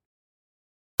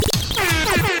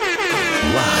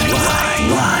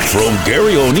Live from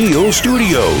Gary O'Neill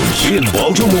Studios in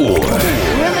Baltimore.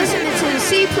 You're listening to the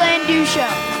C Plan Do Show.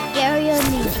 Gary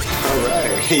O'Neill. All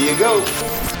right, here you go.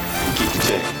 Keep the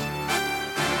check.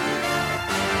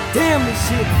 Damn, this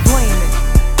shit flaming.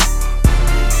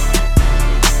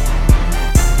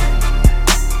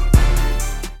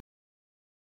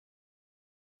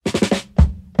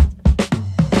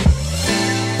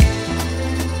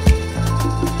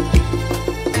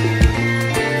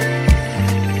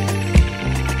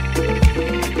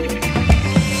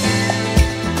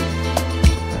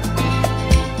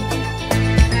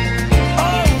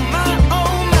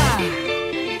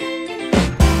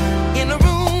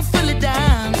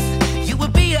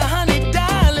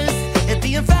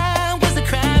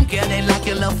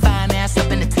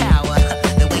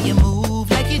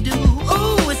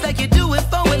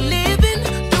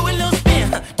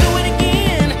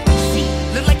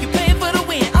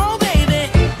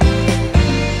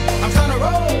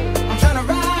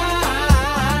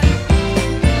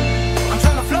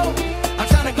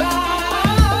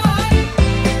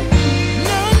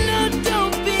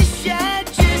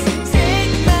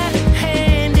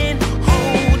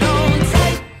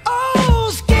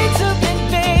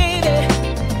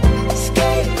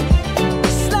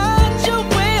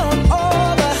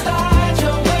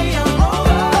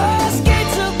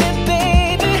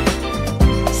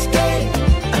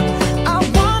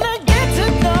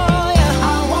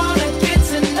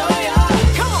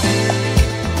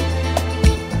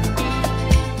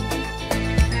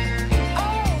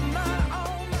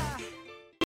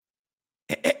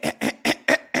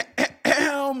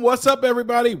 What's up,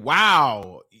 everybody?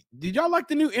 Wow. Did y'all like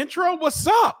the new intro? What's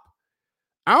up?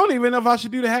 I don't even know if I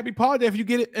should do the happy pod day if you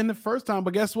get it in the first time,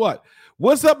 but guess what?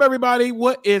 What's up, everybody?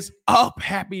 What is up?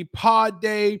 Happy pod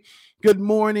day. Good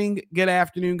morning, good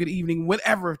afternoon, good evening,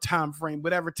 whatever time frame,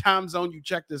 whatever time zone you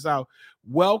check this out.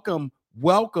 Welcome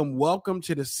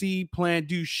to the C Plan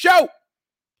Do Show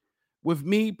with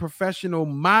me, professional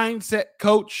mindset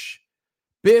coach,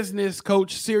 business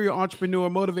coach, serial entrepreneur,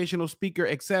 motivational speaker,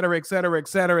 etc.,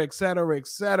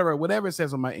 whatever it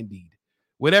says on my Indeed,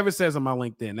 whatever it says on my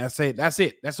LinkedIn. That's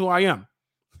it. That's who I am.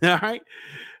 All right.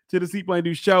 To the C Plan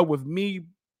Do Show with me,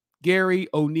 Gary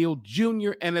O'Neill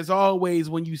Jr. And as always,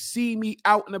 when you see me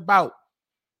out and about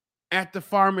at the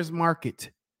farmer's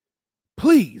market,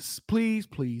 please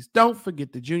don't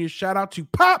forget the junior. Shout out to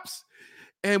Pops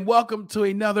and welcome to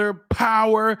another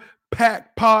Power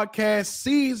Pack Podcast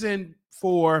Season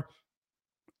 4,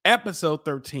 Episode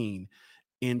 13,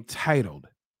 entitled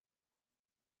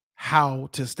How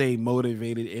to Stay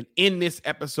Motivated. And in this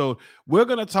episode, we're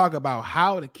going to talk about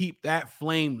how to keep that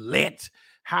flame lit,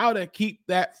 how to keep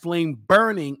that flame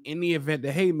burning in the event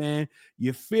that, hey, man,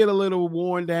 you feel a little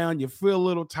worn down, you feel a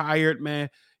little tired, man.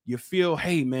 You feel,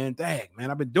 hey, man, dang,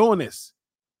 man, I've been doing this.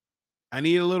 I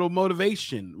need a little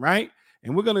motivation, right?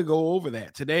 And we're going to go over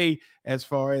that today as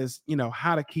far as,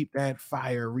 how to keep that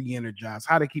fire re-energized,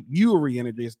 how to keep you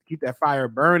re-energized, keep that fire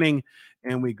burning,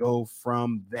 and we go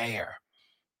from there.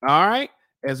 All right?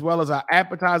 As well as our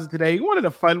appetizer today, one of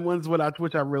the fun ones,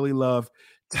 which I really love,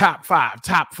 top five.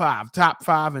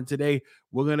 And today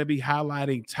we're going to be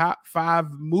highlighting top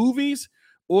 5 movies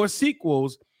or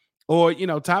sequels or,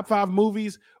 top 5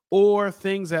 movies or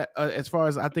things that, as far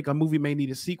as I think a movie may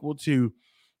need a sequel to.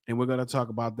 And we're going to talk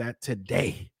about that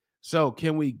today. So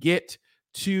can we get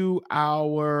to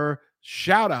our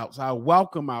shout outs,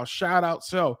 our shout out?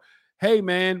 So, hey,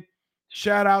 man,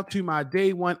 shout out to my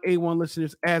day one A1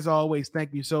 listeners. As always,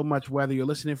 thank you so much. Whether you're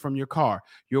listening from your car,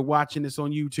 you're watching this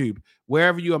on YouTube,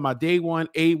 wherever you are, my day one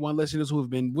A1 listeners who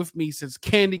have been with me since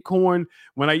candy corn.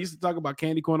 When I used to talk about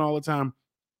candy corn all the time,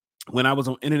 when I was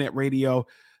on internet radio.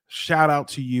 Shout out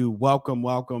to you. Welcome.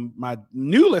 My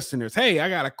new listeners. Hey, I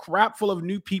got a crap full of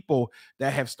new people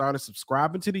that have started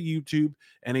subscribing to the YouTube,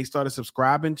 and they started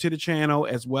subscribing to the channel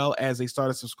as well as they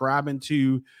started subscribing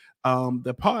to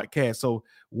the podcast. So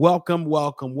welcome.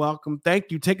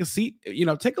 Thank you. Take a seat,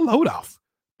 take a load off.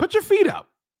 Put your feet up.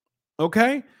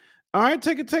 Okay. All right.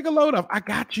 Take a load off. I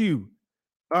got you.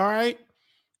 All right.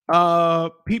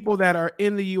 People that are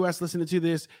in the US listening to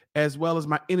this, as well as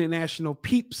my international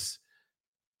peeps.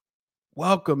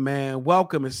 Welcome, man.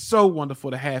 Welcome. It's so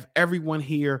wonderful to have everyone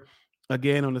here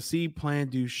again on the C Plan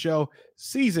Do Show,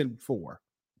 Season 4,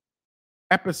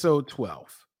 Episode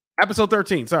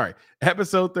 13.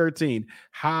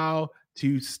 How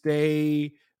to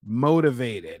stay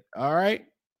motivated. All right.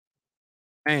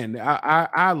 And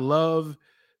I love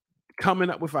coming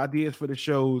up with ideas for the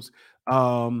shows.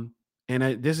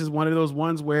 This is one of those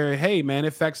ones where, hey, man, it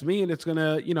affects me, and it's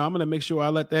gonna, I'm gonna make sure I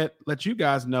let you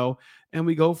guys know, and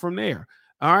we go from there.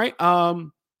 All right.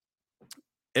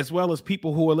 as well as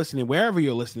people who are listening, wherever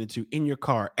you're listening to, in your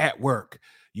car, at work,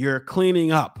 you're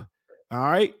cleaning up. All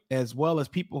right. As well as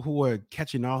people who are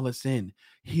catching all this in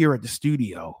here at the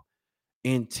studio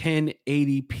in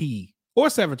 1080p or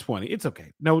 720. It's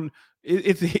okay. No,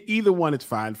 it's either one. It's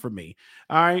fine for me.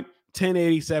 All right.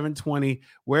 1080, 720,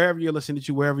 wherever you're listening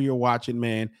to, wherever you're watching,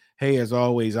 man. Hey, as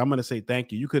always, I'm going to say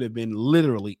thank you. You could have been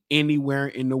literally anywhere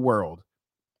in the world,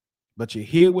 but you're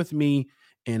here with me,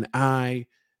 and I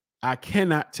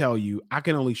cannot tell you. I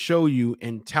can only show you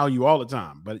and tell you all the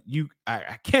time, but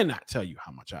I cannot tell you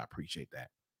how much I appreciate that.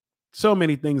 So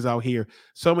many things out here,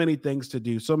 so many things to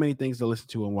do, so many things to listen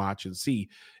to and watch and see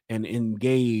and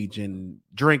engage and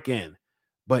drink in.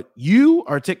 But you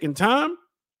are taking time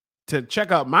to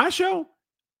check out my show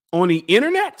on the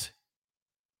internet.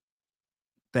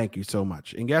 Thank you so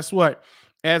much. And guess what?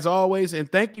 As always, and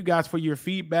thank you guys for your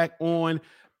feedback on,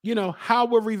 how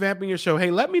we're revamping your show. Hey,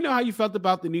 let me know how you felt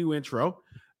about the new intro.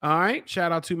 All right.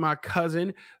 Shout out to my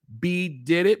cousin, B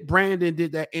did it. Brandon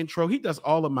did that intro. He does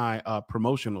all of my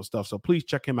promotional stuff. So please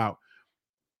check him out.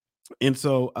 And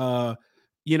so,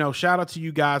 shout out to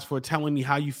you guys for telling me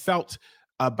how you felt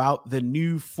about the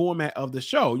new format of the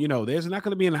show. There's not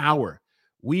going to be an hour.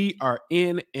 We are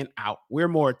in and out. We're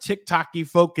more TikTok-y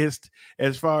focused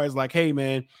as far as like, hey,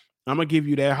 man, I'm going to give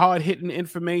you that hard-hitting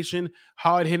information,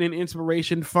 hard-hitting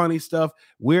inspiration, funny stuff.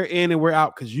 We're in and we're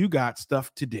out because you got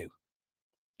stuff to do.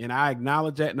 And I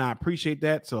acknowledge that and I appreciate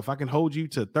that. So if I can hold you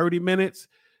to 30 minutes,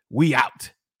 we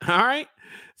out. All right.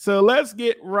 So let's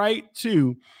get right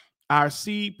to our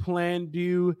See, Plan,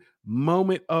 Do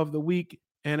moment of the week.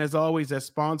 And as always, that's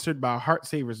sponsored by Heart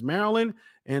Savers Maryland.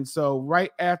 And so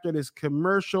right after this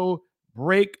commercial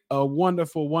break, a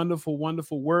wonderful, wonderful,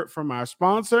 wonderful word from our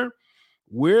sponsor,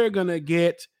 we're going to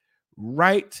get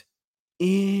right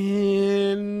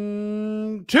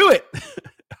into it.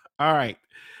 All right.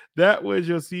 That was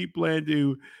your See, Plan,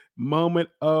 Do moment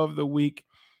of the week.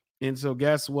 And so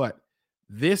guess what?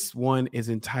 This one is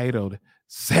entitled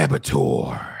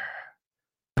Saboteur.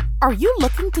 Are you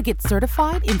looking to get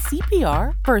certified in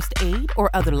CPR, first aid,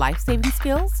 or other life-saving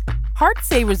skills? Heart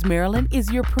Savers Maryland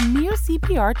is your premier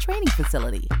CPR training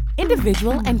facility.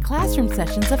 Individual and classroom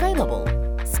sessions available.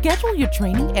 Schedule your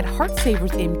training at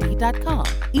heartsaversmd.com.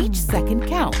 Each second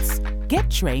counts. Get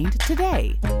trained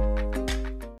today.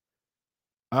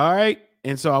 All right.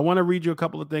 And so I want to read you a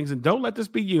couple of things, and don't let this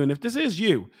be you. And if this is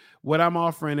you, what I'm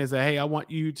offering is that, hey, I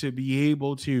want you to be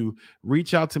able to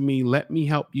reach out to me. Let me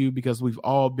help you because we've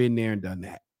all been there and done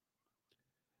that.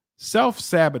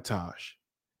 Self-sabotage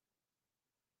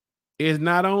is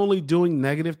not only doing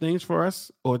negative things for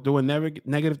us or doing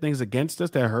negative things against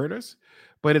us that hurt us,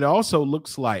 but it also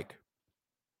looks like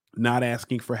not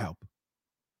asking for help.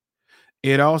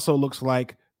 It also looks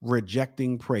like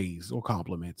rejecting praise or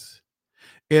compliments.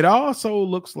 It also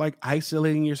looks like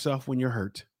isolating yourself when you're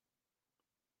hurt,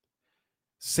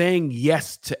 saying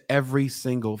yes to every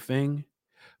single thing,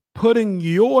 putting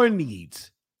your needs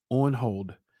on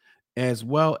hold, as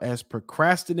well as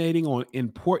procrastinating on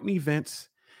important events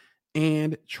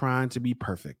and trying to be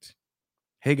perfect.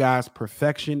 Hey guys,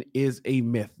 perfection is a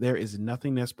myth. There is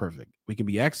nothing that's perfect. We can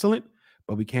be excellent,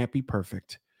 but we can't be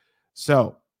perfect.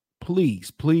 So please,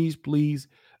 please, please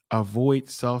avoid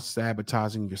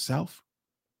self-sabotaging yourself.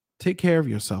 Take care of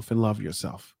yourself and love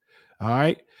yourself. All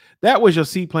right. That was your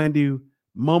See, Plan, Do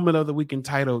moment of the week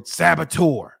entitled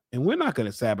Saboteur. And we're not going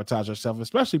to sabotage ourselves,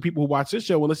 especially people who watch this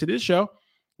show and listen to this show.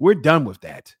 We're done with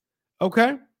that.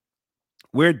 Okay.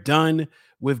 We're done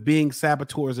with being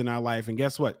saboteurs in our life. And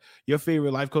guess what? Your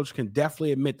favorite life coach can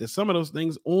definitely admit that some of those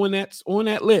things on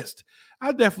that list,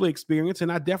 I definitely experienced,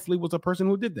 and I definitely was a person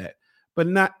who did that. But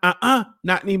not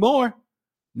anymore.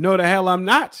 No, the hell I'm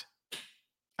not.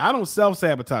 I don't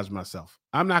self-sabotage myself.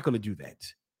 I'm not going to do that.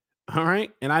 All right.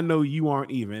 And I know you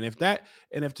aren't either. And if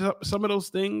some of those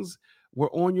things were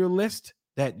on your list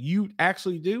that you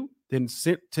actually do, then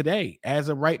sit today, as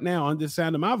of right now, on the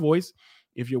sound of my voice.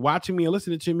 If you're watching me or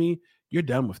listening to me, you're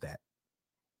done with that.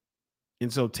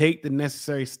 And so take the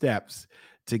necessary steps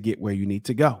to get where you need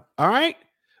to go. All right.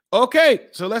 Okay.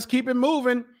 So let's keep it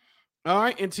moving. All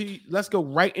right, let's go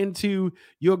right into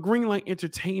your Greenlight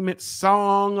Entertainment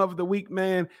song of the week,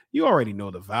 man. You already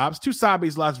know the vibes. Tu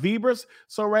sabes las vibras.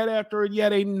 So right after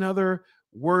yet another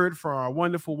word for our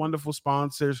wonderful, wonderful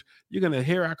sponsors, you're going to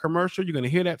hear our commercial. You're going to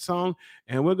hear that song,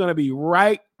 and we're going to be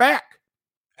right back.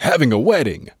 Having a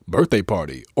wedding, birthday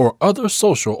party, or other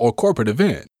social or corporate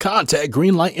event? Contact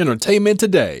Greenlight Entertainment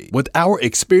today. With our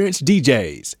experienced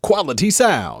DJs, quality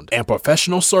sound, and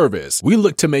professional service, we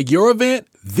look to make your event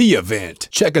the event.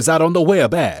 Check us out on the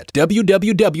web at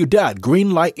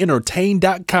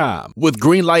www.greenlightentertain.com. With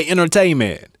Greenlight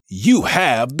Entertainment, you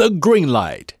have the green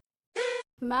light.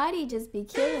 Mighty just be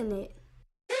killing it.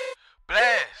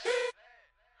 Blast.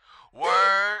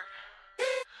 Word.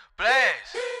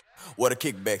 Blast. What a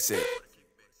kickback said.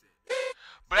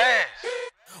 Blast.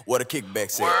 What a kickback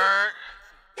said. Word.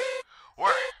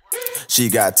 Word. She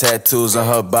got tattoos on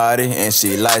her body and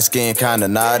she light skin kinda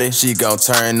naughty. She gon'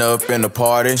 turn up in the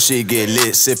party. She get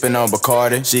lit sippin' on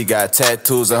Bacardi. She got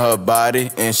tattoos on her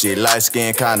body and she light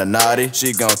skin kinda naughty.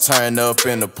 She gon' turn up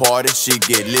in the party. She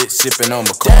get lit sippin' on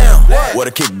Bacardi. Damn, what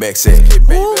a kickback said.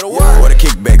 What a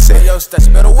kickback said.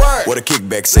 What a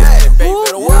kickback said.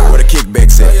 What a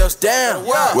kickback said. Damn,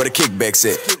 what a kickback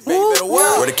said. What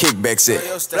a kickback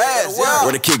said.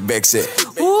 What a kickback said.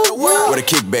 What a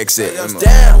kickback said.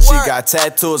 Damn, she got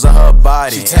tattoos on her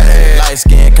body. Light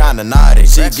skin kinda naughty.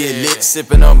 She get lit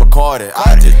sippin' on Bacardi.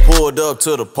 I just pulled up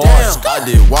to the party. I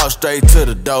did walk straight to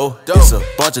the door. It's a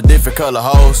bunch of different color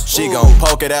hoes. She gon'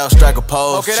 poke it out, strike a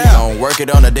pose. She gon' work it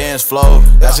on the dance floor.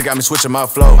 That shit got me switching my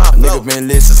flow. Nigga been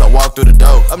lit since I walked through the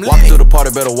door. Walk through the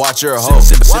party, better watch your hoe.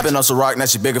 Sippin' on some rock, now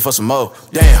she begging for some more.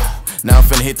 Damn, now I'm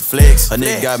finna hit the flex. A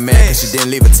nigga got mad cause she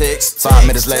didn't leave a text. 5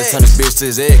 minutes later, turn this bitch to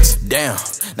his ex. Damn,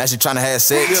 now she tryna have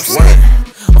sex.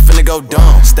 I'm finna go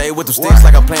dumb. Stay with them sticks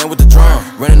like I'm playing with the drum.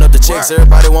 Running up the checks,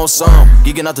 everybody wants some.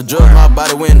 Geeking out the drugs, my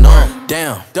body went numb.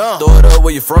 Damn, throw it up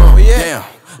where you from. Damn,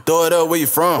 throw it up where you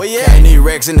from. Can't need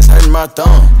Rex and it's hurting my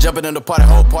thumb. Jumping in the party,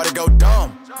 whole party go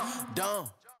dumb. Dumb.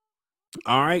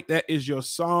 All right, that is your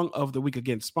song of the week,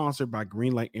 again sponsored by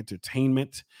Greenlight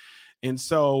Entertainment. And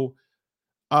so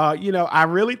I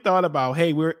really thought about,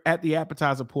 hey, we're at the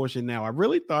appetizer portion now. I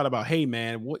really thought about, hey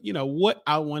man, what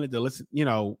I wanted to listen,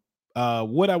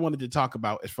 what I wanted to talk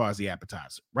about as far as the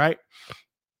appetizer, right?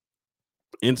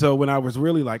 And so when I was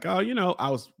really like, I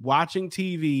was watching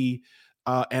TV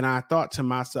and I thought to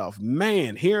myself,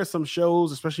 man, here are some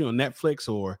shows, especially on Netflix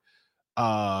or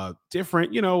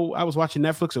different, I was watching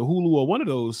Netflix or Hulu or one of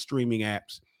those streaming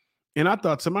apps. And I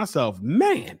thought to myself,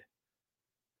 man,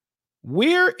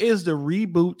 where is the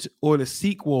reboot or the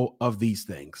sequel of these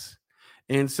things?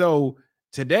 And so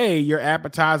today, your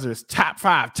appetizer is top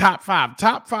five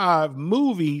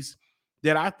movies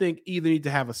that I think either need to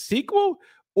have a sequel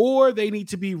or they need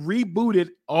to be rebooted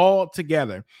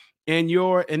altogether. And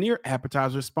your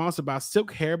appetizer is sponsored by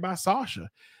Silk Hair by Sasha.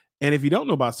 And if you don't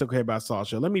know about Silk Hair by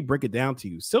Sasha, let me break it down to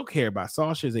you. Silk Hair by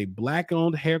Sasha is a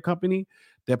Black-owned hair company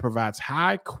that provides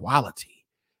high quality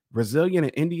Brazilian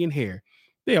and Indian hair.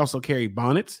 They also carry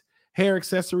bonnets, hair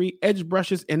accessory, edge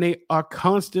brushes, and they are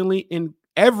constantly in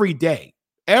every day,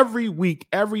 every week,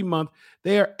 every month.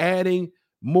 They are adding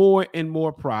more and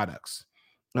more products.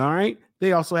 All right.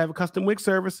 They also have a custom wig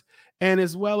service, and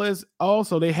as well as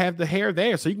also they have the hair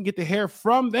there, so you can get the hair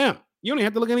from them. You don't even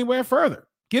have to look anywhere further.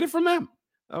 Get it from them.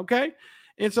 Okay.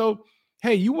 And so,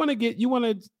 hey, you want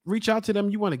to reach out to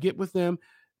them, you want to get with them,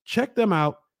 check them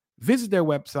out, visit their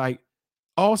website.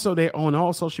 Also, they're on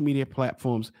all social media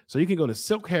platforms. So you can go to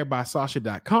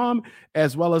silkhairbysasha.com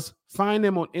as well as find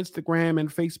them on Instagram and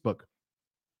Facebook.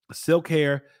 Silk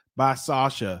Hair by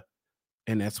Sasha.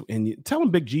 And tell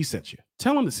them Big G sent you.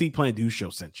 Tell them the C Plan Do Show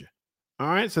sent you. All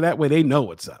right. So that way they know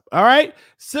what's up. All right.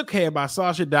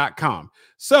 silkhairbysasha.com.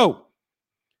 So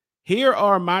here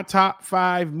are my top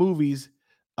 5 movies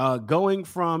going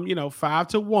from, 5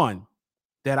 to 1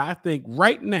 that I think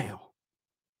right now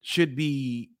should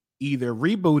be either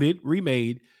rebooted,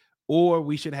 remade, or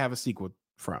we should have a sequel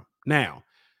from. Now,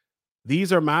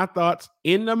 these are my thoughts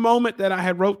in the moment that I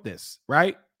had wrote this,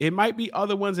 right? It might be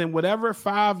other ones, and whatever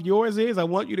 5 yours is, I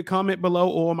want you to comment below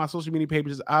or on my social media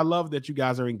pages. I love that you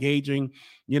guys are engaging.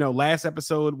 Last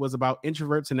episode was about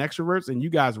introverts and extroverts, and you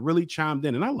guys really chimed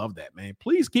in, and I love that, man.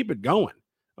 Please keep it going,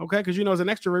 okay? Because, as an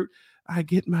extrovert, I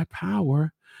get my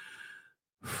power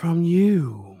from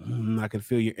you. I can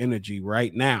feel your energy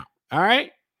right now, all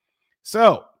right?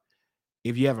 So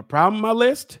if you have a problem with my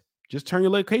list, just turn your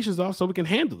locations off so we can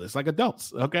handle this like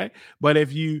adults. Okay. But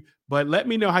let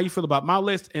me know how you feel about my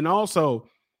list. And also,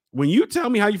 when you tell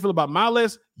me how you feel about my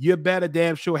list, you better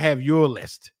damn sure have your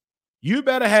list. You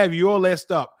better have your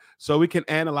list up so we can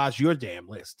analyze your damn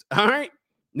list. All right.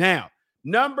 Now,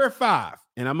 number 5,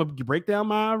 and I'm going to break down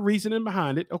my reasoning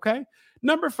behind it. Okay.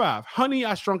 Number 5, Honey,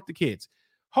 I Shrunk the Kids.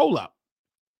 Hold up.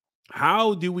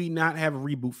 How do we not have a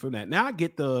reboot for that? Now I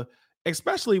get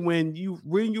especially when you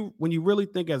really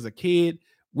think as a kid,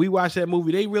 we watched that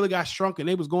movie, they really got shrunk and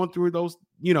they was going through those,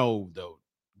 the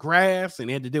grass and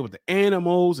they had to deal with the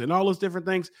animals and all those different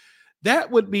things. That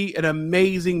would be an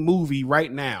amazing movie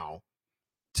right now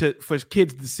for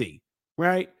kids to see,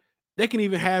 right? They can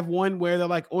even have one where they're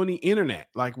like on the internet,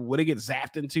 like where they get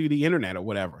zapped into the internet or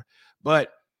whatever.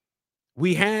 But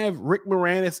We have Rick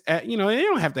Moranis at, they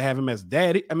don't have to have him as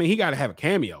daddy. I mean, he got to have a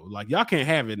cameo. Like, y'all can't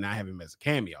have it and not have him as a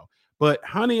cameo. But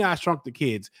Honey, I Shrunk the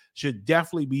Kids should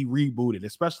definitely be rebooted,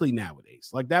 especially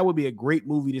nowadays. Like, that would be a great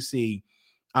movie to see.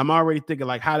 I'm already thinking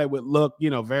like how that would look,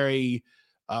 very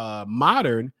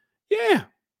modern. Yeah.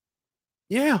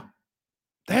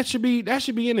 That should be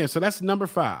in there. So that's number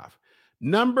 5.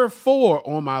 Number 4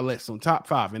 on my list on top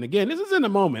 5. And again, this is in a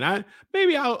moment.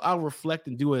 I'll reflect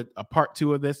and do a part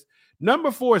 2 of this.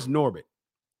 Number 4 is Norbit.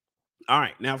 All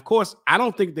right. Now, of course, I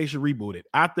don't think they should reboot it.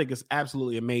 I think it's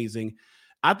absolutely amazing.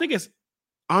 I think it's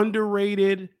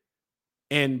underrated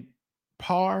and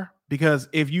par, because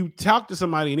if you talk to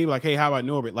somebody and they're like, hey, how about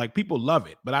Norbit? Like, people love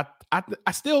it. But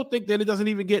I still think that it doesn't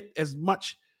even get as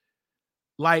much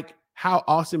like how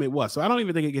awesome it was. So I don't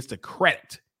even think it gets the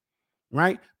credit,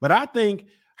 right? But I think,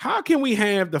 how can we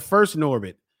have the first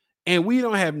Norbit and we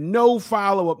don't have no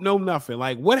follow-up, no nothing?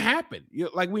 Like, what happened?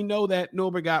 Like, we know that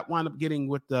Norbit wound up getting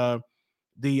with the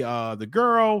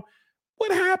girl.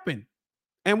 What happened?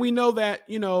 And we know that,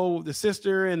 the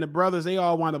sister and the brothers, they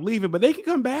all wind up leaving, but they can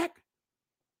come back.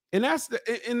 And that's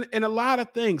in a lot of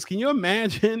things. Can you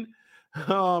imagine?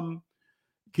 Can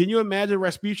you imagine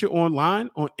Rasputia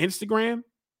online on Instagram?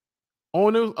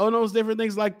 On those different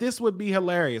things? Like, this would be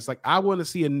hilarious. Like, I want to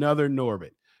see another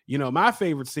Norbit. My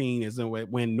favorite scene is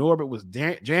when Norbit was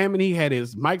jamming. He had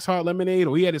his Mike's Hard Lemonade,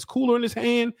 or he had his cooler in his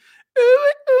hand,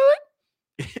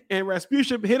 and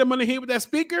Rasputia hit him on the head with that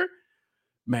speaker.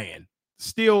 Man,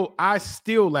 I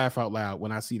still laugh out loud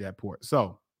when I see that port.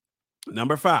 So,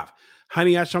 number 5,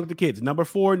 Honey, I Shrunk the Kids. Number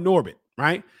 4, Norbit,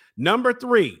 right? Number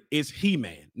 3 is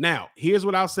He-Man. Now, here's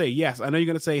what I'll say. Yes, I know you're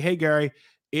going to say, hey, Gary,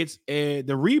 it's the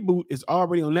reboot is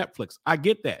already on Netflix. I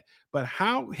get that. But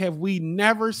how have we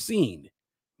never seen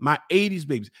my 80s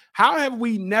babies? How have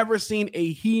we never seen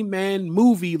a He-Man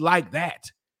movie like that?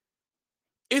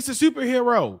 It's a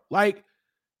superhero. Like,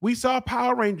 we saw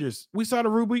Power Rangers. We saw the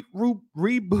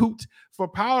reboot for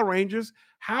Power Rangers.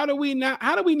 How do we not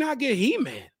get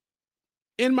He-Man?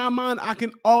 In my mind, I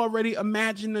can already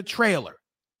imagine the trailer.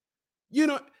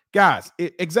 Guys,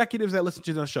 executives that listen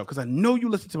to the show, because I know you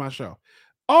listen to my show.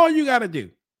 All you got to do,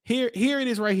 here it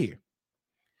is right here.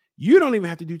 You don't even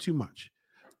have to do too much.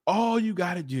 All you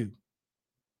got to do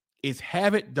is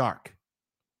have it dark.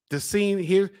 The scene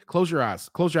here, close your eyes,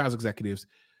 executives.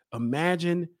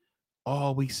 Imagine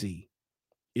all we see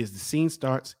is the scene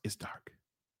starts, it's dark.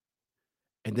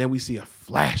 And then we see a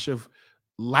flash of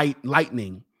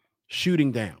lightning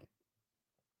shooting down.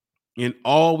 And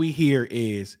all we hear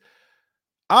is,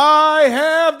 I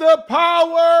have the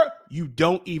power. You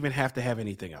don't even have to have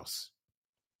anything else.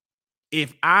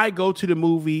 If I go to the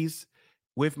movies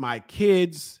with my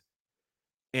kids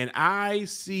and I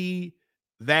see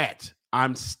that,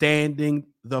 I'm standing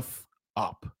the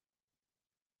up.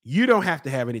 You don't have to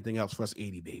have anything else for us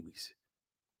 80 babies.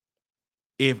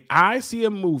 If I see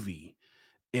a movie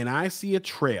and I see a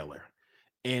trailer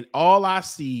and all I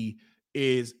see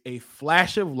is a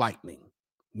flash of lightning,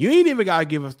 you ain't even got to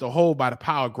give us the whole by the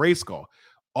power of Grayskull.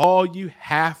 All you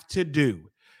have to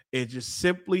do is just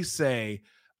simply say,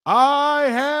 I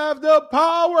have the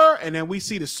power. And then we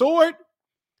see the sword.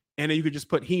 And then you could just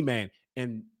put He-Man.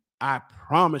 And I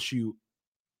promise you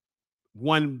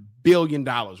 $1 billion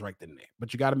right then and there.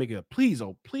 But you got to make it please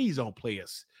don't play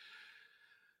us.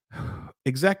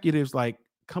 Executives, like,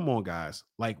 come on, guys.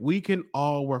 Like, we can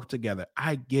all work together.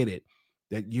 I get it.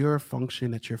 That your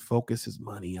function, that your focus is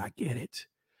money. I get it.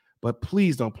 But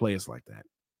please don't play us like that,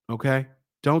 okay?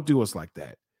 Don't do us like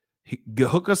that.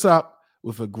 Hook us up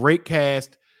with a great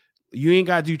cast. You ain't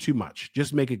got to do too much.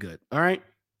 Just make it good, all right?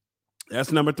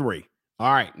 That's number 3.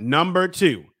 All right, number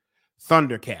 2,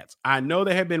 Thundercats. I know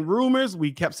there have been rumors.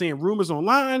 We kept seeing rumors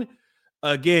online.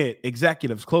 Again,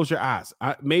 executives, close your eyes.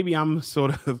 Maybe I'm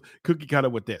sort of cookie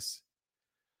cutter with this.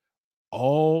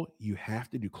 All you have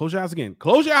to do, close your eyes again.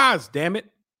 Close your eyes, damn it.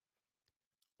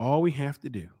 All we have to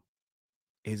do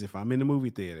is, if I'm in the movie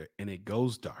theater and it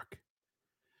goes dark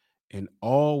and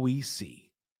all we see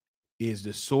is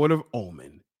the Sword of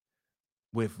Omen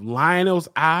with Lionel's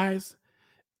eyes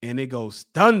and it goes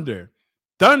thunder,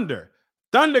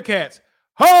 Thundercats.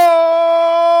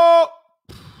 Ho!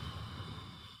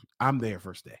 I'm there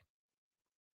first day.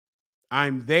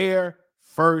 I'm there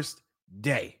first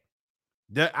day.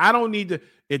 I don't need to,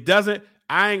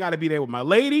 I ain't got to be there with my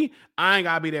lady. I ain't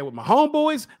got to be there with my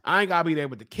homeboys. I ain't got to be there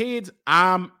with the kids.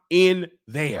 I'm in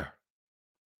there.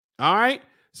 All right.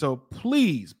 So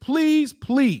please,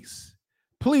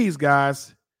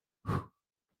 guys,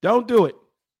 don't do it.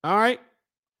 All right.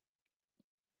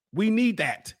 We need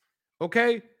that.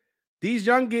 Okay. These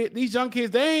young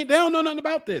kids, they don't know nothing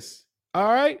about this. All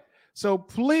right. So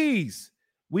please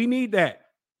We need that.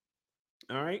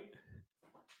 All right.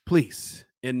 Please.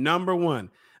 And number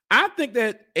one, I think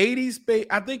that 80s space,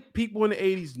 I think people in the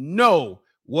 80s know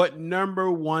what number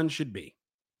one should be.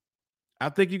 I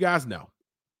think you guys know.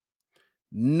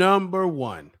 Number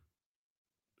one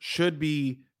should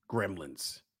be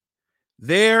Gremlins.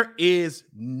 There is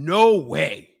no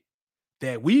way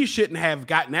that we shouldn't have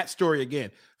gotten that story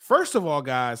again. First of all,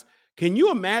 guys, can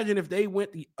you imagine if they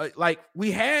went like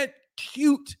we had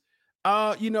cute,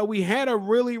 we had a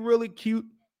really, really cute,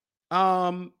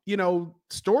 storyline.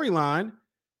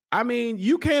 I mean,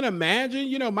 you can't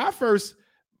imagine, my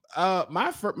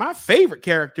favorite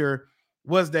character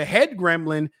was the head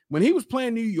gremlin when he was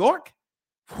playing New York.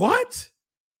 What?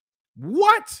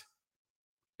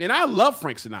 And I love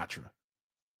Frank Sinatra.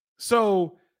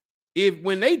 So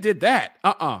when they did that,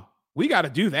 we got to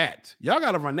do that. Y'all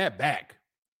got to run that back.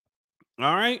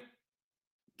 All right.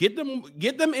 Get them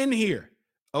in here.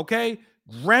 Okay.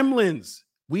 Gremlins.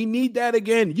 We need that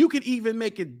again. You could even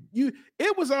make it.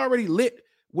 It was already lit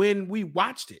when we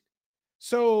watched it.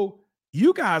 So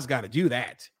you guys got to do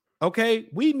that. Okay.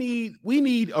 We need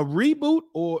a reboot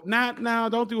or not now.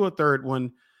 Don't do a third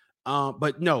one.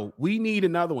 But no, we need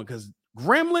another one because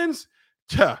Gremlins,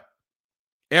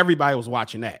 everybody was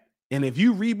watching that. And if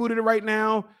you rebooted it right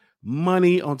now,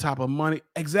 money on top of money.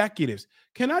 Executives,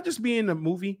 can I just be in the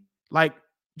movie? Like,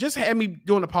 just have me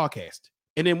doing a podcast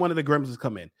and then one of the Gremlins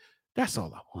come in. That's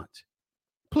all I want.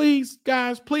 Please,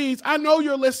 guys, please. I know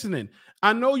you're listening.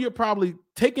 I know you're probably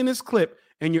taking this clip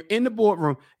and you're in the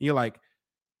boardroom and you're like,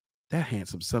 that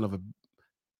handsome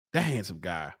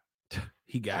guy,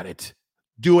 he got it.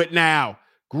 Do it now.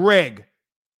 Greg,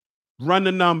 run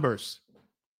the numbers.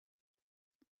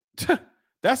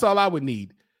 That's all I would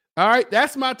need. All right.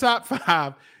 That's my top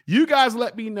 5. You guys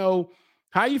let me know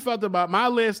how you felt about my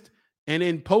list and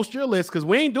then post your list because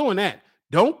we ain't doing that.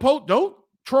 Don't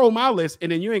troll my list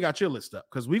and then you ain't got your list up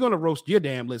because we're going to roast your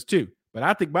damn list too. But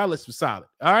I think my list was solid.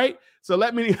 All right. So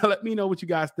let me know what you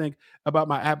guys think about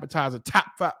my appetizer top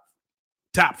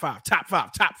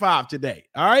five today.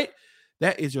 All right.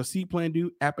 That is your C Plan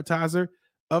Do appetizer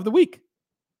of the week.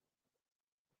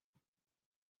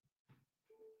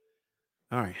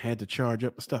 All right, had to charge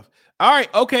up the stuff. All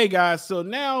right, okay, guys. So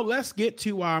now let's get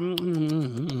to our.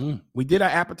 We did our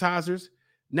appetizers.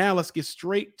 Now let's get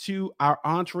straight to our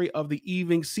entree of the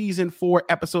evening, season 4,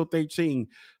 episode 13.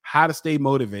 How to stay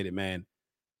motivated, man.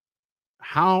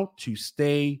 How to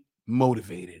stay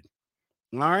motivated.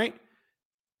 All right.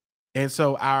 And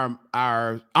so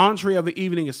our entree of the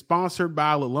evening is sponsored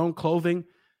by Lalone Clothing.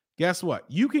 Guess what?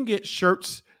 You can get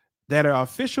shirts that are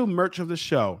official merch of the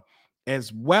show,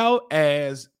 as well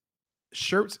as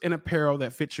shirts and apparel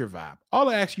that fit your vibe. All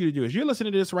I ask you to do is you're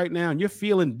listening to this right now and you're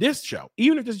feeling this show,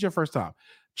 even if this is your first time,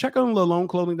 check on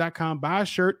laloneclothing.com, buy a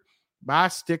shirt, buy a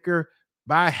sticker,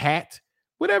 buy a hat,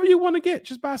 whatever you want to get,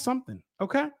 just buy something.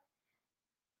 Okay.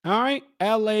 All right.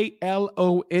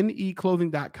 LALONE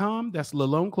clothing.com. That's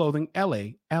Lalone Clothing,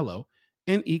 LALONE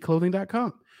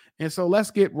clothing.com. And so let's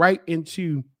get right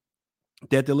into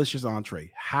that delicious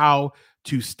entree. How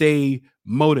to stay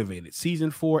motivated. Season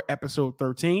 4, episode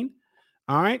 13.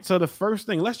 All right. So the first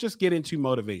thing, let's just get into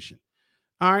motivation.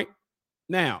 All right.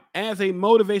 Now, as a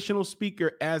motivational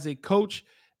speaker, as a coach,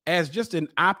 as just an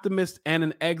optimist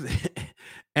and and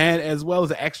as well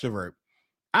as an extrovert,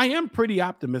 I am pretty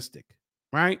optimistic,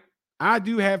 right? I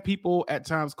do have people at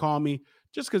times call me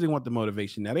just because they want the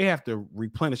motivation. Now, they have to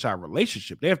replenish our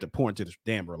relationship. They have to pour into this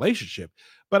damn relationship.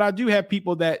 But I do have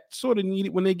people that sort of need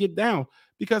it when they get down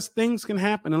because things can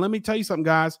happen. And let me tell you something,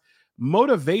 guys.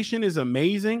 Motivation is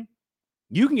amazing.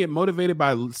 You can get motivated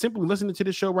by simply listening to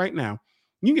the show right now.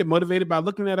 You can get motivated by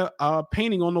looking at a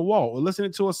painting on the wall or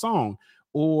listening to a song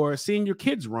or seeing your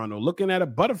kids run or looking at a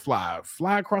butterfly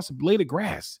fly across a blade of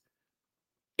grass.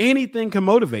 Anything can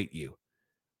motivate you.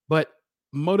 But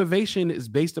motivation is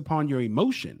based upon your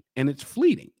emotion and it's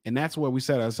fleeting. And that's where we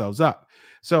set ourselves up.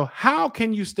 So how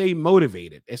can you stay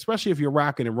motivated, especially if you're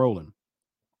rocking and rolling?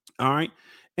 All right.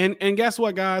 And guess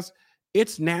what, guys?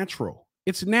 It's natural.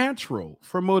 It's natural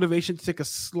for motivation to take a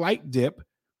slight dip.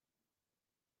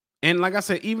 And like I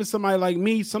said, even somebody like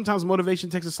me, sometimes motivation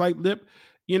takes a slight dip.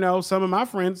 You know, some of my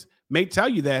friends may tell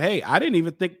you that, hey, I didn't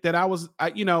even think that I was,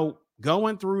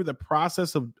 going through the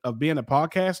process of being a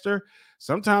podcaster.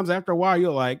 Sometimes after a while,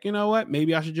 you're like, you know what?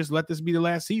 Maybe I should just let this be the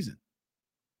last season.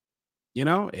 You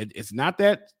know, it's not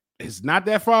that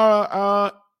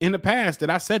far in the past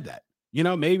that I said that. You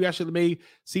know, maybe I should have made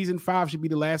season 5 should be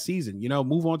the last season. You know,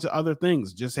 move on to other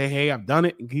things. Just say, hey, I've done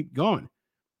it and keep going.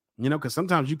 You know, because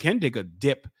sometimes you can take a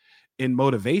dip in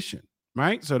motivation,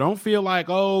 right? So don't feel like,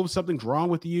 oh, something's wrong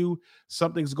with you.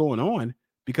 Something's going on.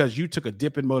 because you took a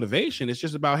dip in motivation. It's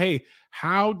just about, hey,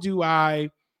 how do I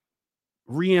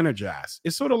re-energize?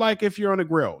 It's sort of like if you're on a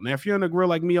grill. Now, if you're on a grill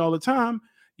like me all the time,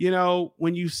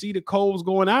 when you see the coals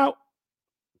going out,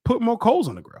 put more coals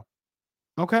on the grill.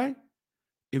 Okay.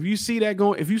 If you see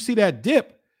that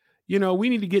dip, we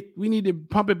need to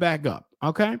pump it back up.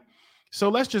 Okay. So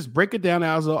let's just break it down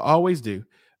as I always do.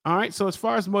 All right. So as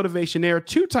far as motivation, there are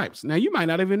two types. Now, you might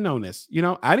not even know this.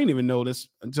 I didn't even know this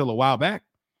until a while back.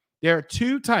 There are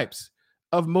two types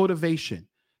of motivation.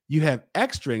 You have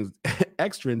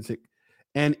extrinsic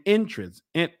and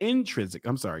intrinsic.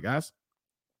 I'm sorry, guys.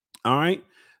 All right.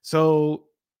 So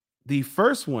the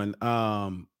first one,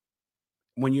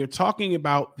 when you're talking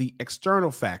about the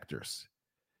external factors,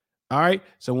 all right.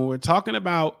 So when we're talking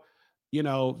about,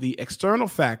 the external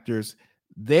factors,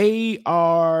 they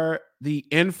are the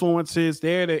influences.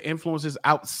 They're the influences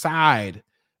outside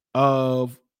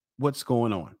of what's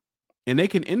going on, and they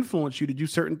can influence you to do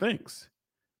certain things.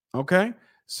 Okay.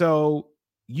 So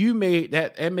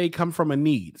it may come from a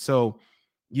need. So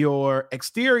your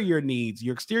exterior needs,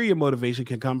 your exterior motivation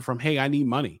can come from, hey, I need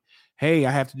money. Hey,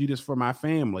 I have to do this for my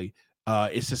family.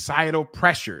 It's societal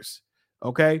pressures.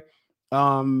 Okay.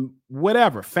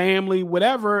 Whatever, family,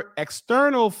 whatever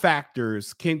external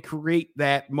factors can create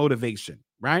that motivation,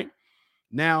 right?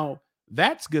 Now,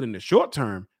 that's good in the short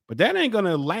term, but that ain't going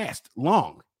to last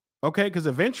long. Okay. Because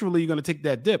eventually you're going to take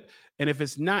that dip. And if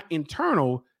it's not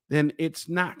internal, then it's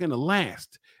not going to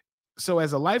last. So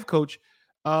as a life coach,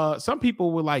 some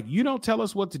people were like, you don't tell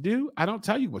us what to do. I don't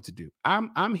tell you what to do.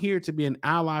 I'm here to be an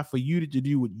ally for you to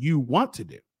do what you want to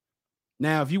do.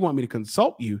 Now, if you want me to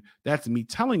consult you, that's me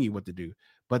telling you what to do.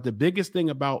 But the biggest thing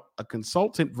about a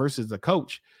consultant versus a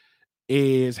coach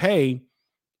is, hey,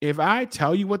 if I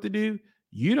tell you what to do,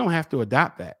 you don't have to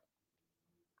adopt that.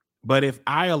 But if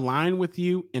I align with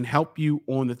you and help you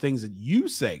on the things that you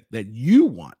say that you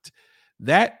want,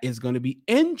 that is going to be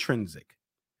intrinsic.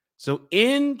 So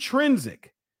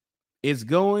intrinsic is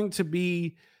going to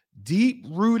be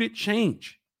deep-rooted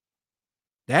change.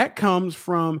 That comes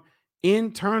from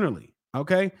internally,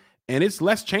 okay? And it's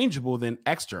less changeable than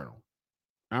external,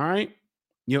 all right?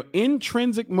 Your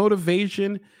intrinsic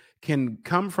motivation can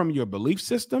come from your belief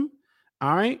system,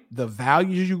 all right? The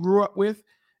values you grew up with,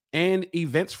 and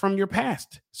events from your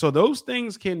past. So those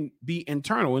things can be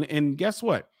internal. And guess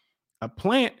what? A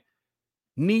plant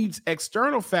needs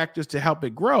external factors to help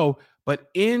it grow, but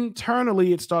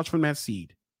internally it starts from that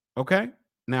seed. Okay.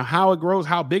 Now, how it grows,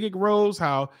 how big it grows,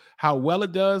 how well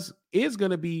it does is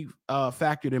going to be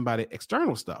factored in by the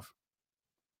external stuff.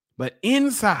 But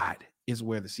inside is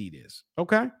where the seed is.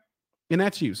 Okay. And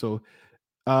that's you. So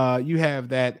you have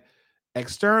that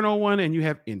external one and you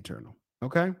have internal.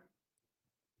 Okay.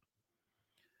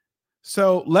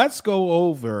 So let's go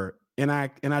over, and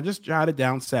I just jotted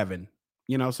down 7,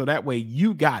 so that way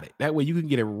you got it. That way you can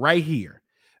get it right here.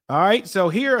 All right. So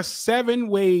here are 7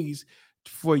 ways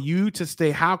for you to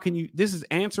stay. This is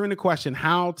answering the question,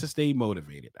 how to stay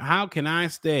motivated. How can I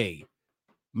stay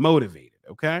motivated?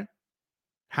 Okay.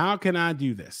 How can I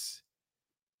do this?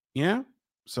 Yeah.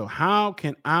 So how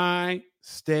can I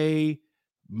stay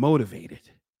motivated?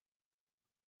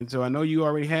 And so I know you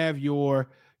already have your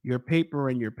paper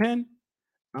and your pen.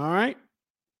 All right.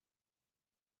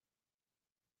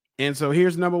 And so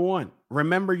here's number 1.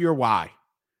 Remember your why.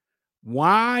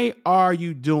 Why are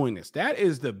you doing this? That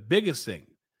is the biggest thing.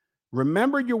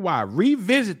 Remember your why.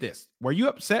 Revisit this. Were you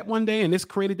upset one day and this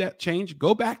created that change?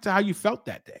 Go back to how you felt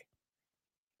that day.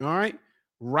 All right.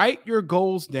 Write your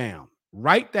goals down.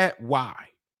 Write that why.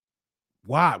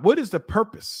 Why? What is the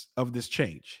purpose of this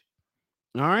change?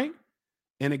 All right.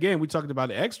 And again, we talked about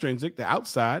the extrinsic, the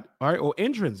outside, all right, or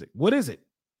intrinsic. What is it?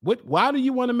 Why do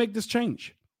you want to make this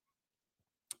change?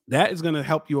 That is going to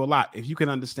help you a lot if you can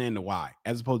understand the why,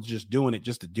 as opposed to just doing it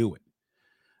just to do it.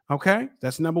 Okay,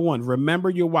 that's number 1. Remember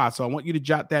your why. So I want you to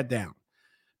jot that down.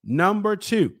 Number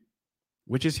 2,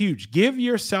 which is huge, give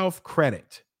yourself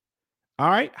credit. All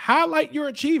right, highlight your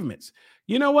achievements.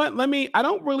 You know what? I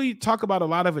don't really talk about a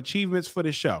lot of achievements for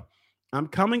this show. I'm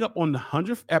coming up on the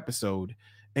 100th episode.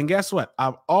 And guess what?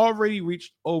 I've already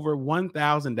reached over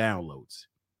 1,000 downloads,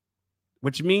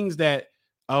 which means that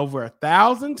over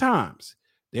 1,000 times,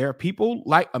 there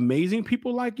are amazing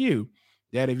people like you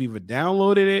that have either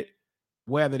downloaded it,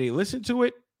 whether they listen to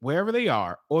it, wherever they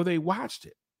are, or they watched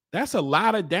it. That's a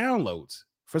lot of downloads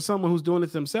for someone who's doing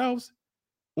it themselves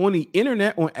on the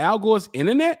internet, on Al Gore's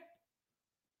internet.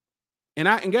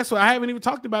 And guess what? I haven't even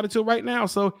talked about it till right now.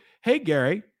 So, hey,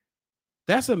 Gary,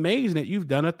 that's amazing that you've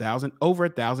done over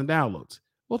 1,000 downloads.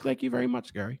 Well, thank you very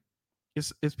much, Gary.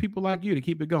 It's people like you to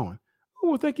keep it going. Oh,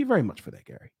 well, thank you very much for that,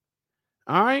 Gary.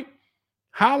 All right.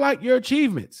 Highlight your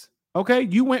achievements. Okay.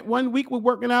 You went 1 week with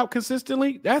working out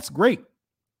consistently. That's great.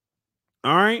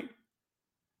 All right.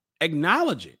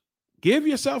 Acknowledge it. Give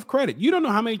yourself credit. You don't know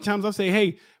how many times I say,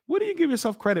 hey, what do you give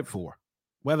yourself credit for?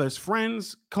 Whether it's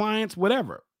friends, clients,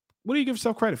 whatever. What do you give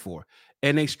yourself credit for?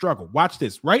 And they struggle. Watch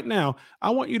this. Right now,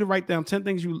 I want you to write down 10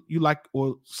 things you like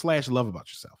or / love about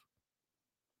yourself.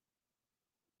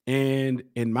 And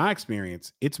in my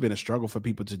experience, it's been a struggle for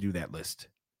people to do that list.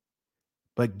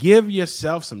 But give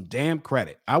yourself some damn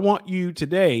credit. I want you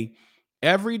today,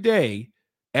 every day,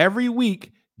 every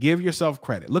week, give yourself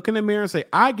credit. Look in the mirror and say,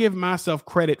 I give myself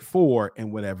credit for,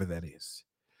 and whatever that is.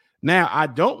 Now, I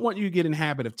don't want you to get in the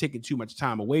habit of taking too much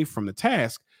time away from the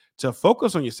task to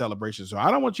focus on your celebration. So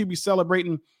I don't want you to be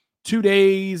celebrating 2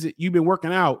 days that you've been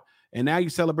working out, and now you're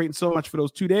celebrating so much for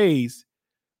those 2 days,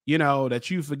 that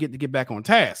you forget to get back on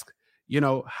task.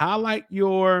 Highlight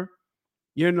your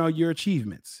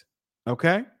achievements.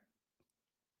 Okay.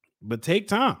 But take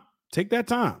time. Take that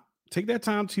time. Take that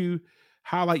time to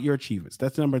highlight your achievements.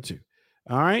 That's number 2.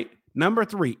 All right. Number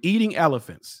 3, eating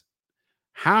elephants.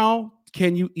 How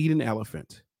can you eat an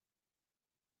elephant?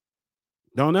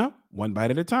 Don't know. One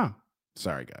bite at a time.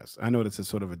 Sorry, guys. I know this is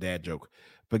sort of a dad joke,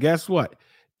 but guess what?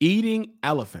 Eating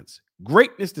elephants.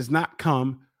 Greatness does not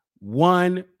come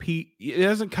it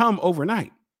doesn't come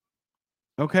overnight.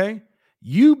 Okay.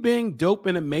 You being dope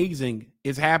and amazing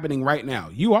is happening right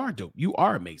now. You are dope. You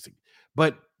are amazing.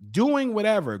 But doing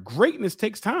whatever, greatness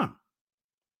takes time.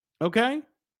 Okay?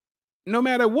 No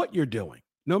matter what you're doing,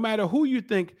 no matter who you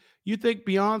think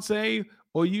Beyonce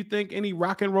or you think any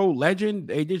rock and roll legend,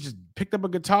 they just picked up a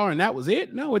guitar and that was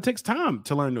it. No, it takes time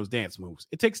to learn those dance moves.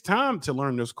 It takes time to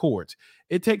learn those chords.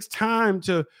 It takes time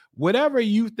to whatever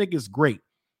you think is great.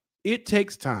 It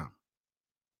takes time.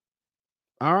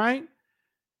 All right?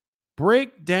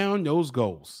 Break down those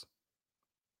goals.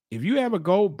 If you have a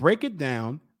goal, break it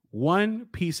down one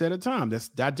piece at a time that's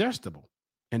digestible.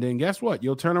 And then guess what?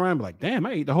 You'll turn around and be like, damn,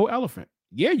 I ate the whole elephant.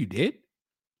 Yeah, you did.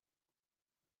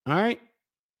 All right.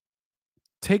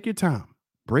 Take your time.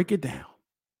 Break it down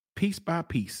piece by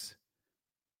piece,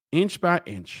 inch by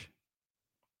inch.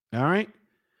 All right.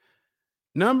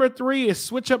 Number 3 is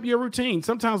switch up your routine.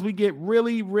 Sometimes we get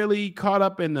really, really caught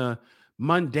up in the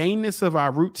mundaneness of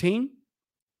our routine.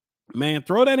 Man,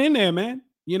 throw that in there, man.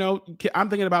 I'm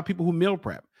thinking about people who meal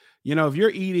prep. If you're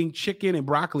eating chicken and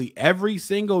broccoli every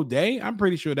single day, I'm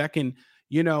pretty sure that can,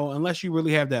 unless you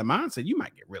really have that mindset, you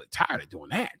might get really tired of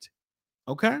doing that.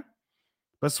 Okay.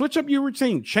 But switch up your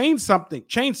routine. Change something.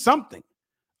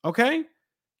 Okay.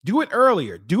 Do it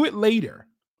earlier. Do it later.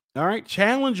 All right.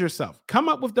 Challenge yourself. Come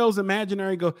up with those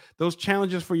imaginary those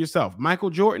challenges for yourself. Michael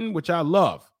Jordan, which I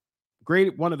love,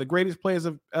 one of the greatest players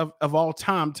of all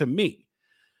time to me.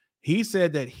 He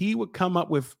said that he would come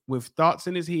up with thoughts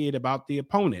in his head about the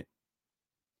opponent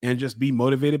and just be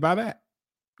motivated by that.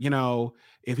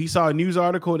 If he saw a news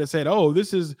article that said, oh,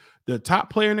 this is the top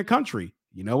player in the country,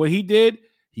 you know what he did?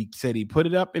 He said he put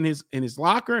it up in his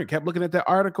locker and kept looking at that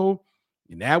article,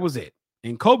 and that was it.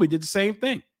 And Kobe did the same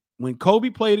thing. When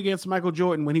Kobe played against Michael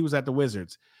Jordan when he was at the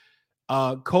Wizards,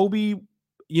 Kobe,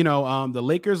 the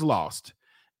Lakers lost.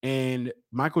 And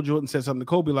Michael Jordan said something to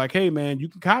Kobe like, hey, man, you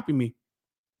can copy me,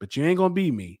 but you ain't gonna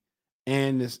beat me.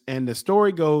 And the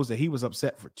story goes that he was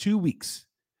upset for 2 weeks.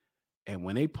 And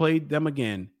when they played them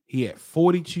again, he had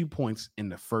 42 points in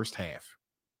the first half.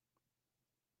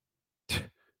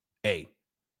 Hey,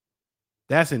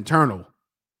 that's internal,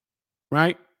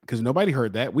 right? Because nobody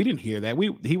heard that. We didn't hear that.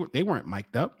 They weren't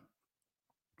mic'd up.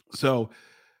 So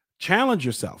challenge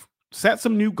yourself. Set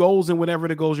some new goals in whatever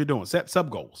the goals you're doing. Set sub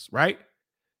goals, right?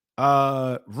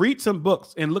 Read some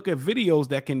books and look at videos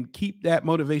that can keep that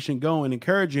motivation going,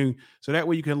 encourage you, so that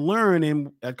way you can learn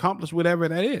and accomplish whatever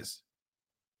that is.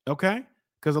 Okay?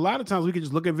 Because a lot of times we can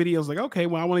just look at videos like, okay,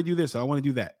 well, I want to do this, I want to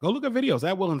do that. Go look at videos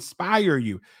that will inspire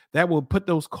you, that will put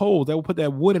those coals, that will put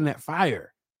that wood in that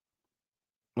fire.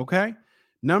 Okay?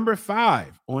 Number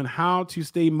 5 on how to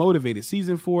stay motivated.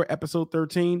 Season 4, episode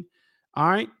 13. All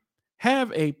right.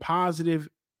 Have a positive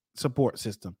support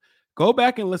system. Go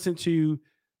back and listen to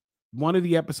one of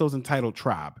the episodes entitled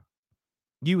Tribe.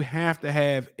 You have to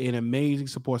have an amazing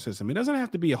support system. It doesn't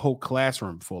have to be a whole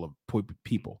classroom full of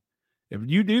people. If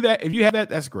you do that, if you have that,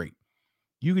 that's great.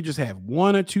 You could just have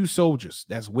 1 or 2 soldiers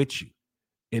that's with you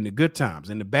in the good times,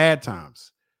 in the bad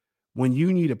times, when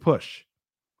you need a push.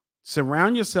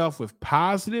 Surround yourself with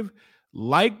positive,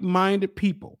 like-minded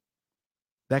people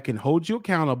that can hold you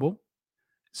accountable,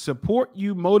 support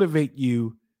you, motivate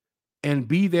you, and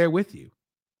be there with you.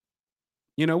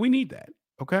 We need that,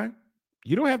 okay?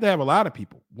 You don't have to have a lot of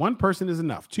people. 1 person is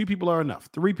enough. 2 people are enough.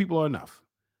 3 people are enough,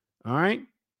 all right?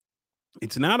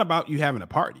 It's not about you having a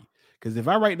party. Because if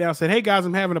I right now said, hey guys,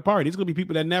 I'm having a party, it's gonna be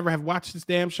people that never have watched this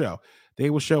damn show. They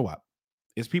will show up.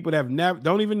 It's people that have never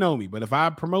don't even know me. But if I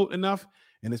promote enough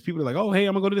and it's people that are like, oh, hey,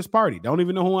 I'm gonna go to this party, don't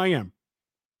even know who I am.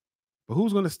 But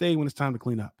who's gonna stay when it's time to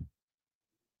clean up?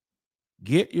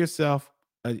 Get yourself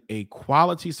a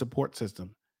quality support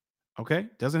system. Okay.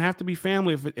 Doesn't have to be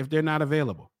family if they're not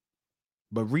available.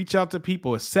 But reach out to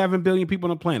people. It's 7 billion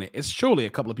people on the planet. It's surely a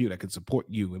couple of people that can support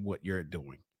you in what you're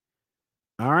doing.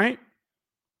 All right.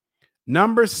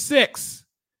 Number 6,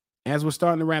 as we're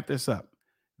starting to wrap this up,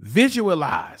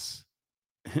 visualize.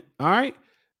 All right.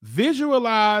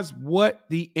 Visualize what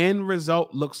the end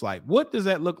result looks like. What does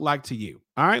that look like to you?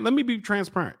 All right. Let me be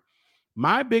transparent.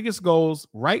 My biggest goals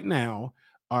right now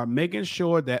are making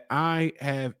sure that I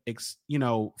have,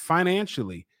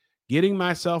 financially getting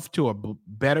myself to a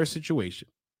better situation.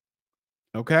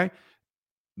 Okay.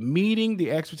 Meeting the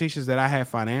expectations that I have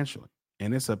financially.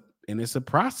 And it's a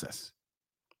process.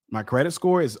 My credit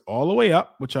score is all the way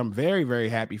up, which I'm very, very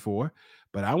happy for.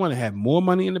 But I want to have more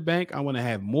money in the bank. I want to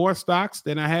have more stocks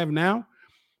than I have now.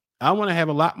 I want to have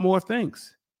a lot more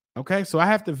things. Okay. So I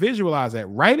have to visualize that,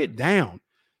 write it down.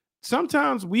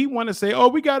 Sometimes we want to say, oh,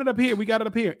 we got it up here. We got it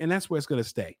up here. And that's where it's going to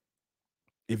stay.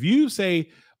 If you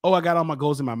say, oh, I got all my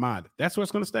goals in my mind, that's where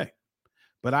it's going to stay.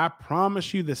 But I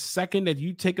promise you, the second that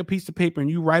you take a piece of paper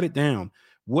and you write it down,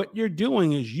 what you're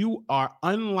doing is you are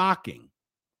unlocking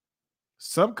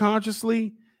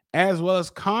subconsciously as well as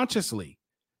consciously.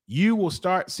 You will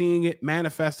start seeing it,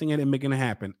 manifesting it, and making it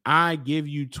happen. I give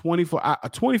you a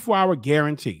 24-hour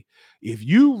guarantee. If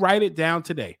you write it down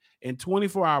today, in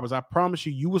 24 hours, I promise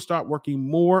you, you will start working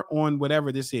more on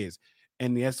whatever this is.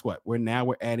 And guess what? We're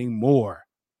adding more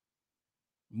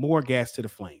gas to the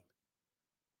flame.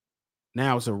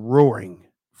 Now it's a roaring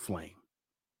flame.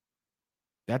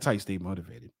 That's how you stay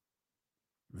motivated.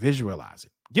 Visualize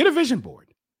it. Get a vision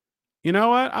board. You know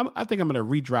what? I think I'm going to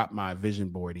redrop my vision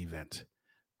board event.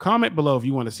 Comment below if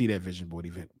you want to see that vision board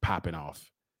event popping off.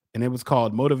 And it was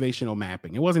called motivational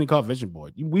mapping. It wasn't even called vision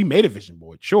board. We made a vision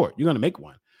board. Sure, you're going to make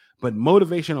one. But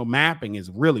motivational mapping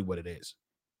is really what it is.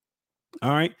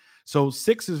 All right. So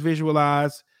 6 is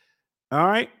visualize. All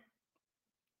right.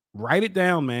 Write it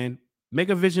down, man. Make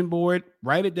a vision board.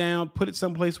 Write it down. Put it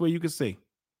someplace where you can see.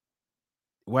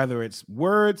 Whether it's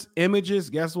words,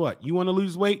 images, guess what? You want to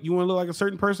lose weight? You want to look like a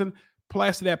certain person?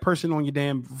 Plaster that person on your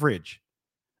damn fridge.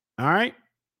 All right.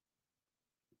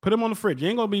 Put them on the fridge. It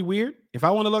ain't going to be weird. If I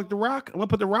want to look like The Rock, I'm going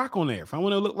to put The Rock on there. If I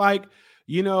want to look like,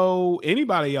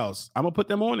 anybody else, I'm going to put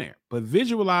them on there. But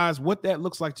visualize what that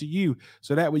looks like to you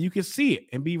so that way you can see it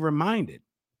and be reminded.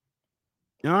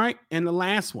 All right. And the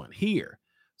last one here,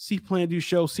 See Plan Do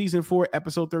Show, Season 4,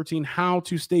 Episode 13, How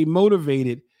to Stay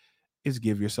Motivated, is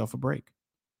give yourself a break.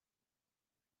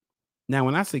 Now,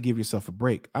 when I say give yourself a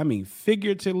break, I mean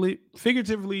figuratively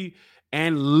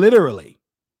and literally.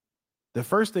 The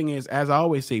first thing is, as I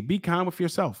always say, be kind with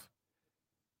yourself.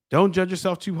 Don't judge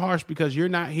yourself too harsh because you're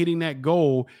not hitting that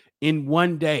goal in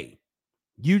one day.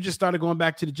 You just started going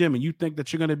back to the gym and you think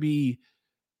that you're going to be,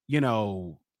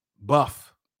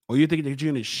 buff, or you think that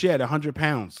you're going to shed 100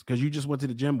 pounds because you just went to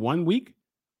the gym 1 week.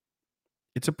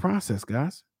 It's a process,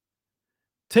 guys.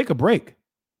 Take a break,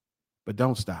 but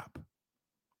don't stop.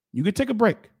 You can take a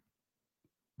break,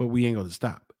 but we ain't going to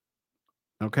stop.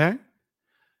 Okay?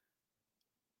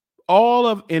 All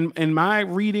of in my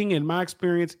reading and my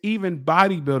experience, even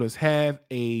bodybuilders have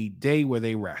a day where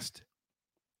they rest.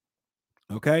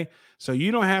 Okay. So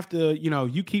you don't have to,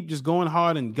 you keep just going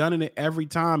hard and gunning it every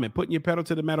time and putting your pedal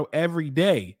to the metal every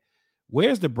day.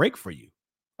 Where's the break for you?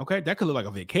 Okay. That could look like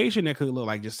a vacation. That could look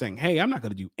like just saying, hey, I'm not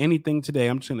going to do anything today.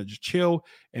 I'm just going to just chill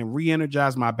and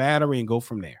re-energize my battery and go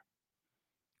from there.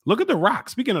 Look at The Rock.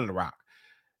 Speaking of The Rock,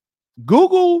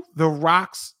 Google The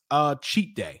Rock's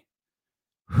cheat day.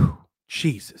 Whew,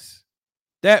 Jesus,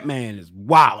 that man is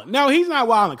wild. No, he's not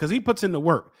wild because he puts in the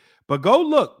work. But go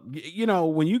look,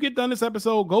 when you get done this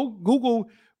episode, go Google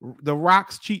The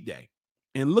Rock's cheat day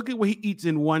and look at what he eats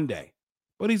in one day.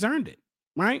 But he's earned it,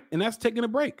 right? And that's taking a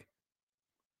break.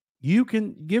 You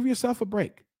can give yourself a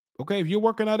break. Okay. If you're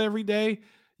working out every day,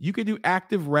 you can do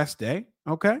active rest day.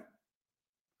 Okay.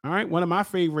 All right. One of my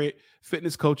favorite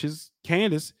fitness coaches,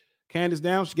 Candace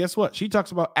Downs, guess what? She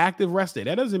talks about active rest day.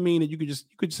 That doesn't mean that you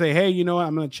could say, hey, you know what?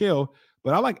 I'm going to chill.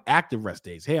 But I like active rest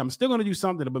days. Hey, I'm still going to do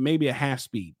something, but maybe a half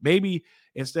speed. Maybe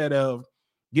instead of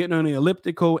getting on the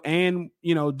elliptical and,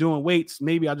 doing weights,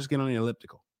 maybe I'll just get on the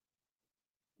elliptical.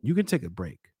 You can take a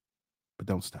break, but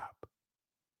don't stop.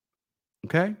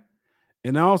 Okay.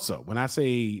 And also, when I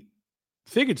say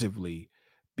figuratively,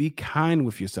 be kind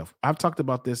with yourself. I've talked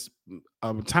about this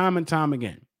time and time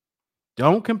again.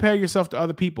 Don't compare yourself to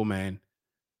other people, man.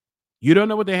 You don't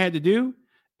know what they had to do,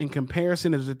 and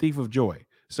comparison is the thief of joy.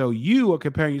 So you are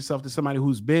comparing yourself to somebody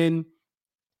who's been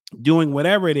doing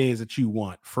whatever it is that you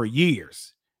want for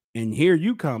years. And here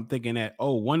you come thinking that,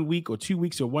 1 week or 2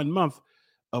 weeks or 1 month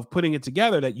of putting it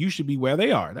together that you should be where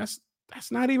they are. That's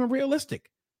not even realistic.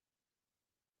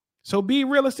 So be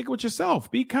realistic with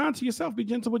yourself. Be kind to yourself. Be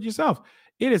gentle with yourself.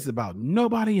 It is about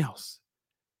nobody else.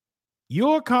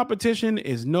 Your competition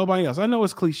is nobody else. I know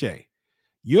it's cliche.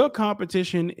 Your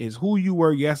competition is who you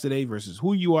were yesterday versus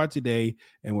who you are today,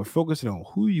 and we're focusing on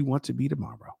who you want to be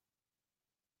tomorrow.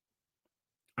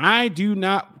 I do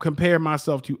not compare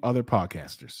myself to other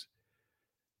podcasters.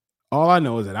 All I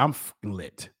know is that I'm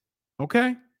lit.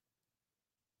 Okay?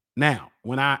 Now,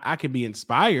 when I can be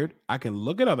inspired, I can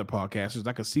look at other podcasters,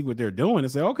 I can see what they're doing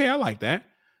and say, okay, I like that.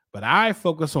 But I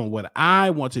focus on what I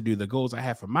want to do, the goals I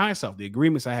have for myself, the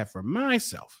agreements I have for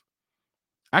myself.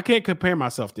 I can't compare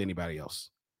myself to anybody else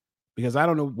because I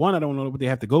don't know. One, I don't know what they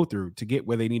have to go through to get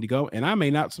where they need to go. And I may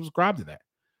not subscribe to that.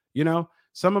 You know,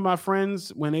 some of my friends,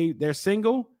 when they're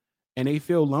single and they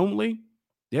feel lonely,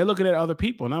 they're looking at other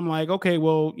people. And I'm like, okay,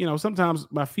 well, you know, sometimes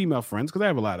my female friends, because I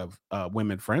have a lot of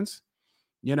women friends,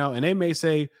 you know, and they may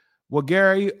say, well,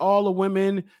 Gary, all the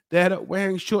women that are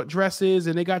wearing short dresses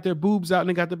and they got their boobs out and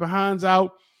they got their behinds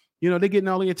out, you know, they're getting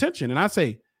all the attention. And I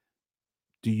say,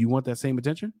 do you want that same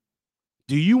attention?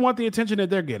 Do you want the attention that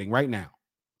they're getting right now?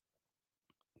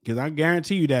 Because I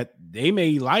guarantee you that they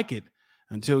may like it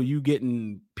until you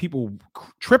getting people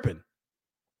tripping.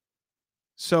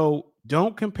 So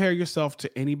don't compare yourself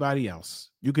to anybody else.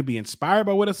 You could be inspired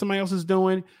by what somebody else is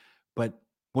doing, but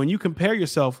when you compare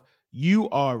yourself, you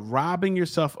are robbing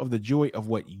yourself of the joy of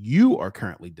what you are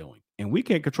currently doing. And we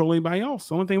can't control anybody else.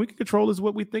 The only thing we can control is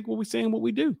what we think, what we say, and what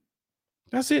we do.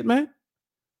 That's it, man.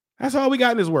 That's all we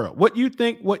got in this world. What you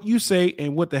think, what you say,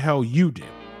 and what the hell you do.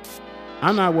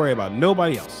 I'm not worried about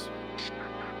nobody else.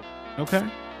 Okay?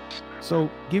 So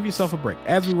give yourself a break.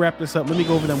 As we wrap this up, let me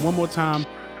go over them one more time.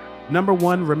 Number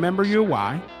 1, remember your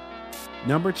why.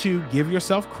 Number 2, give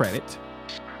yourself credit.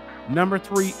 Number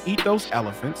 3, eat those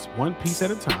elephants one piece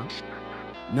at a time.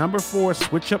 Number 4,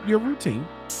 switch up your routine.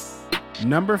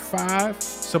 Number 5,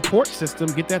 support system.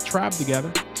 Get that tribe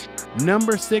together.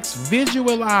 Number 6,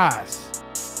 visualize.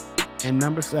 And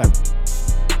number 7,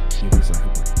 give yourself a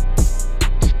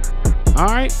break. All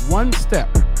right, 1 step,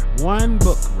 1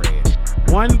 book read,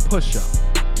 1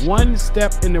 push-up, 1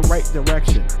 step in the right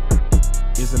direction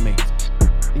is amazing.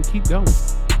 And keep going.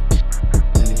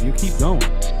 And if you keep going,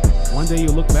 one day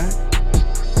you'll look back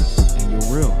and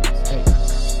you'll realize,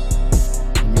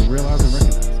 and you'll realize and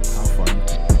recognize how far you've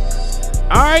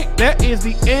come. All right, that is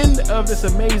the end of this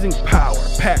amazing Power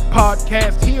Pack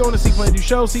podcast here on the C-Plan Do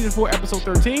Show, Season 4, Episode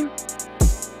 13.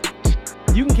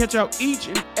 You can catch out each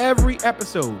and every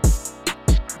episode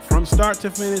from start to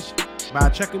finish by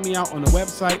checking me out on the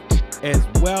website, as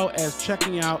well as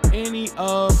checking out any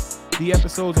of the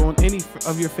episodes on any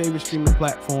of your favorite streaming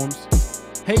platforms.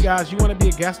 Hey guys, you want to be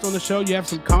a guest on the show? You have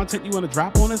some content you want to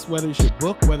drop on us, whether it's your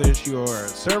book, whether it's your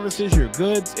services, your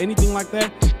goods, anything like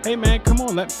that. Hey man, come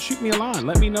on, shoot me a line.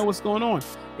 Let me know what's going on.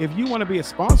 If you want to be a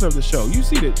sponsor of the show, you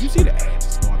see the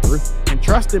ads that's going through, and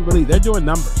trust and believe, they're doing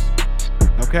numbers.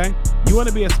 Okay? You want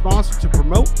to be a sponsor to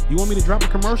promote? You want me to drop a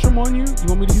commercial on you? You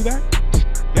want me to do that?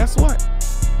 Guess what?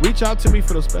 Reach out to me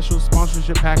for those special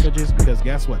sponsorship packages, because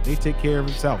guess what? They take care of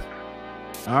themselves.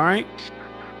 All right?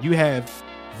 You have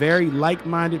very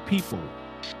like-minded people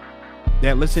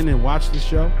that listen and watch the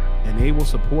show, and they will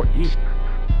support you.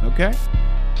 Okay?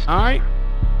 All right?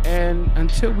 And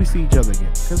until we see each other again,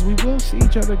 because we will see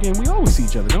each other again. We always see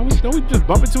each other, don't we? Don't we just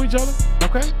bump into each other?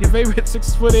 Okay? Your favorite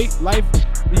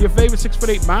 6'8" your favorite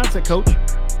 6'8" mindset coach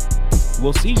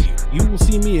will see you. You will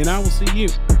see me, and I will see you.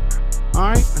 All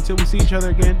right? Until we see each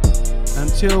other again,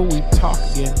 until we talk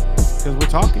again, because we're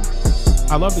talking.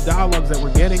 I love the dialogues that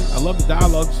we're getting. I love the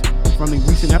dialogues from the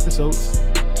recent episodes.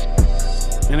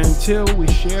 And until we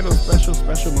share those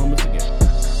special moments again.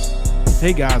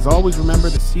 Hey guys, always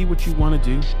remember to see what you want to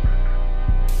do.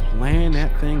 Plan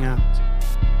that thing out.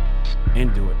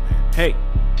 And do it, man. Hey,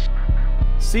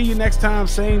 see you next time.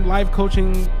 Same life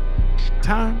coaching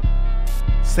time.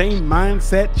 Same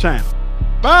mindset channel.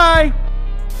 Bye.